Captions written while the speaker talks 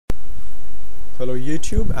Hello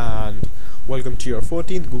YouTube, and welcome to your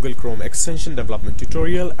 14th Google Chrome extension development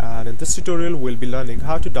tutorial. And in this tutorial we'll be learning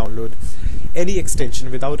how to download any extension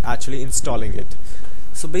without actually installing it.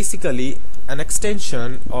 So basically an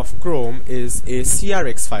extension of Chrome is a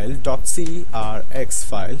CRX file, .crx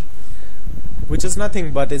file, which is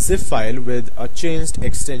nothing but a zip file with a changed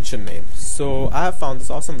extension name. So I have found this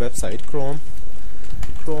awesome website,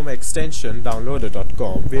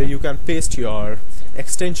 chromeextensiondownloader.com, where you can paste your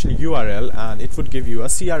extension URL and it would give you a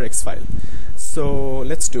CRX file. So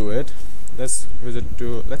let's do it. Let's visit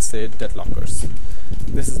to, let's say, Deadlockers.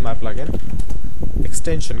 This is my plugin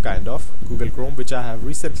extension, kind of Google Chrome, which I have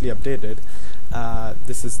recently updated.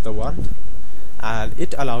 This is the one, and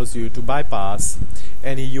it allows you to bypass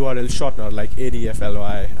any URL shortener like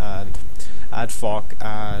ADFLY and adfoc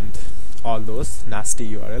and all those nasty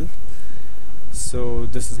URL. So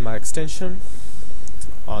this is my extension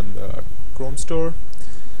on the Chrome store,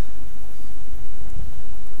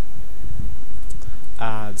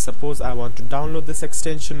 and suppose I want to download this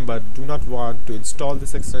extension but do not want to install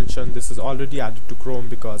this extension. This is already added to Chrome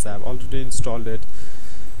because I have already installed it.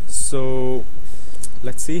 So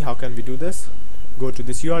let's see how can we do this. Go to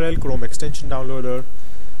this URL, Chrome extension downloader,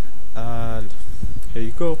 and here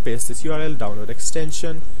you go, paste this URL, download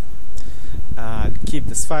extension, and keep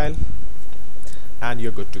this file, and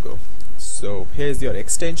you're good to go. So here's your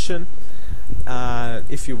extension, and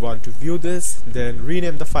if you want to view this, then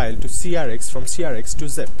rename the file to CRX from CRX to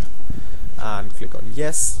zip, and click on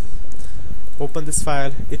yes. Open this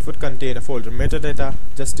file. It would contain a folder metadata.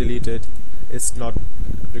 Just delete it, it's not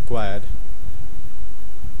required.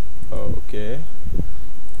 Okay,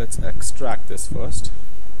 let's extract this first.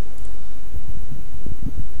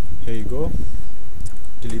 Here you go,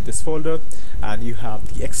 delete this folder, and you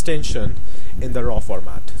have the extension in the raw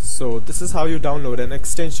format. So this is how you download an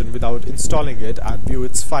extension without installing it and view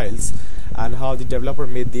its files, and how the developer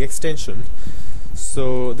made the extension.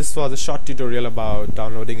 So this was a short tutorial about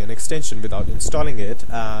downloading an extension without installing it,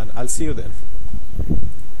 and I'll see you then.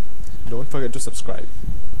 Don't forget to subscribe.